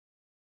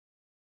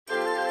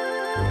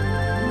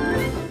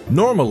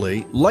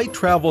Normally, light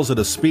travels at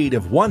a speed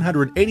of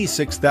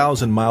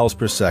 186,000 miles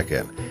per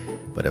second.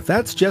 But if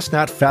that's just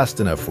not fast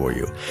enough for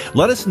you,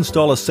 let us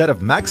install a set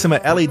of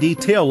Maxima LED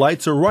tail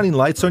lights or running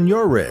lights on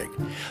your rig.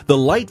 The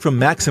light from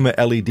Maxima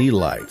LED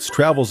lights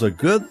travels a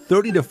good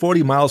 30 to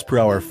 40 miles per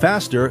hour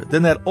faster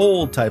than that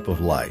old type of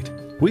light.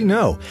 We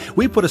know.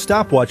 We put a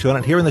stopwatch on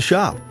it here in the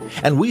shop,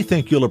 and we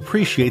think you'll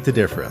appreciate the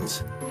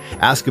difference.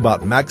 Ask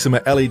about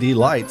Maxima LED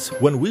lights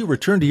when we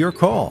return to your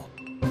call.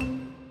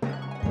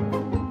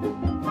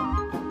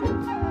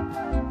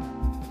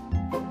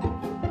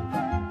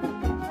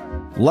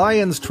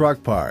 Lyons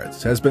Truck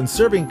Parts has been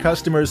serving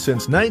customers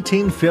since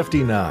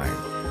 1959.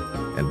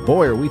 And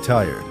boy, are we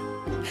tired.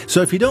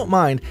 So if you don't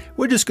mind,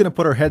 we're just going to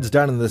put our heads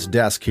down on this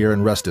desk here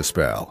and rest a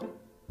spell.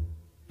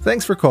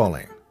 Thanks for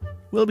calling.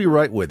 We'll be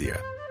right with you.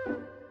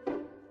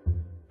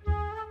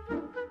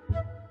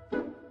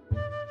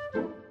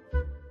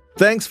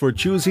 Thanks for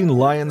choosing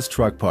Lyons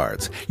Truck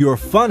Parts, your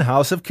fun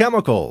house of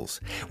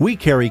chemicals. We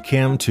carry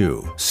Chem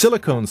 2,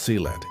 silicone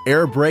sealant,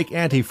 air brake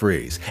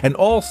antifreeze, and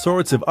all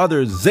sorts of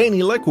other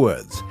zany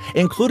liquids,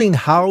 including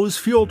Howe's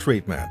fuel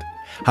treatment.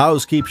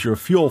 Howe's keeps your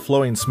fuel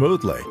flowing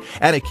smoothly,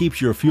 and it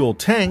keeps your fuel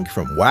tank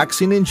from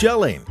waxing and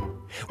gelling.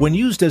 When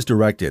used as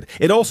directed,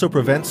 it also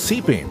prevents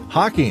seeping,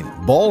 hocking,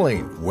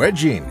 balling,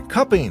 wedging,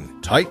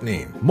 cupping,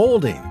 tightening,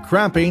 molding,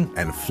 cramping,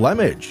 and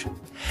flemmage.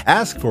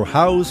 Ask for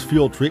Howe's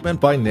fuel treatment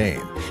by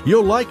name.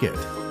 You'll like it.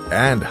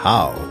 And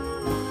how.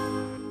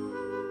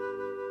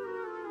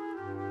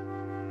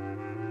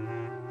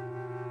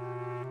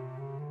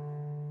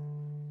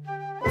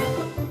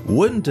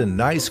 Wouldn't a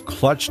nice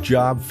clutch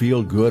job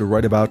feel good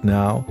right about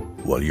now?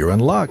 Well, you're in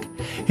luck.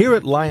 Here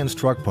at Lyons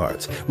Truck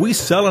Parts, we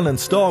sell and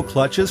install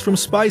clutches from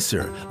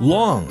Spicer,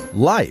 Long,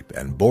 Leip,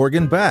 and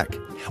Borg & Beck.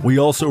 We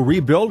also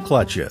rebuild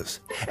clutches.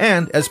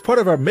 And as part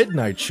of our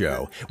midnight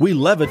show, we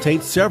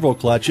levitate several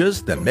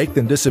clutches, then make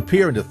them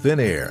disappear into thin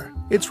air.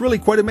 It's really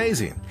quite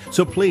amazing.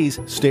 So please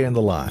stay on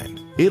the line.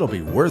 It'll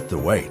be worth the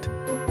wait.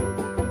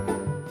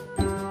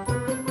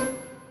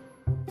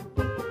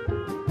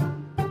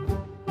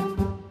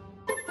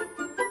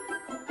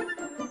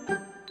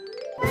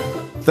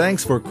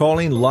 Thanks for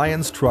calling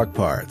Lyons Truck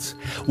Parts.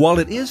 While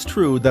it is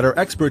true that our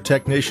expert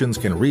technicians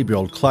can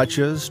rebuild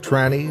clutches,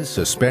 trannies,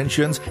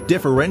 suspensions,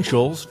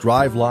 differentials,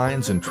 drive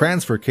lines, and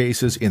transfer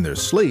cases in their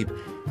sleep,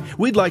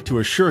 we'd like to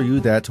assure you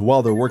that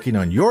while they're working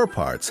on your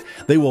parts,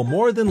 they will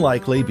more than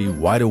likely be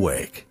wide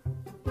awake.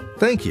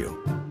 Thank you.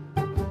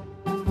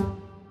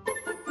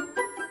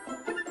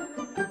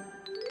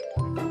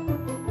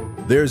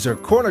 There's a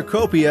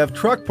cornucopia of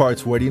truck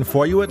parts waiting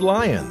for you at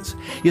Lyons.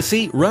 You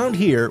see, round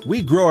here,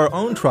 we grow our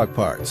own truck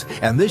parts,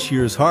 and this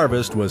year's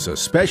harvest was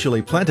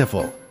especially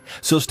plentiful.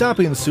 So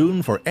stop in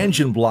soon for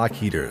engine block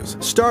heaters,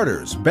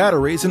 starters,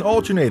 batteries, and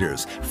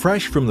alternators,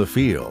 fresh from the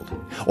field.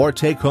 Or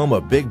take home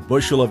a big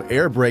bushel of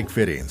air brake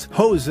fittings,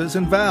 hoses,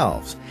 and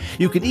valves.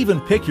 You can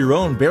even pick your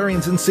own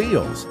bearings and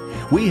seals.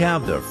 We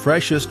have the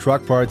freshest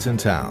truck parts in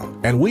town,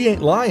 and we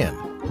ain't lying.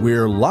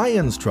 We're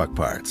Lyons Truck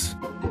Parts.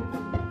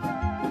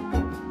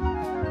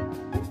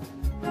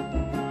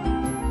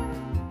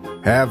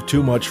 Have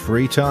too much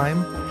free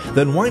time?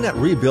 Then why not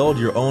rebuild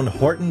your own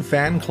Horton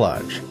fan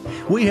clutch?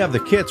 We have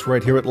the kits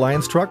right here at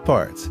Lyons Truck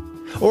Parts.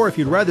 Or if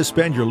you'd rather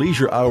spend your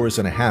leisure hours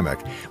in a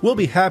hammock, we'll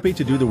be happy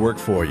to do the work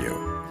for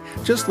you.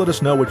 Just let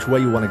us know which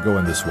way you want to go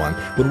in this one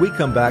when we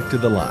come back to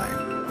the line.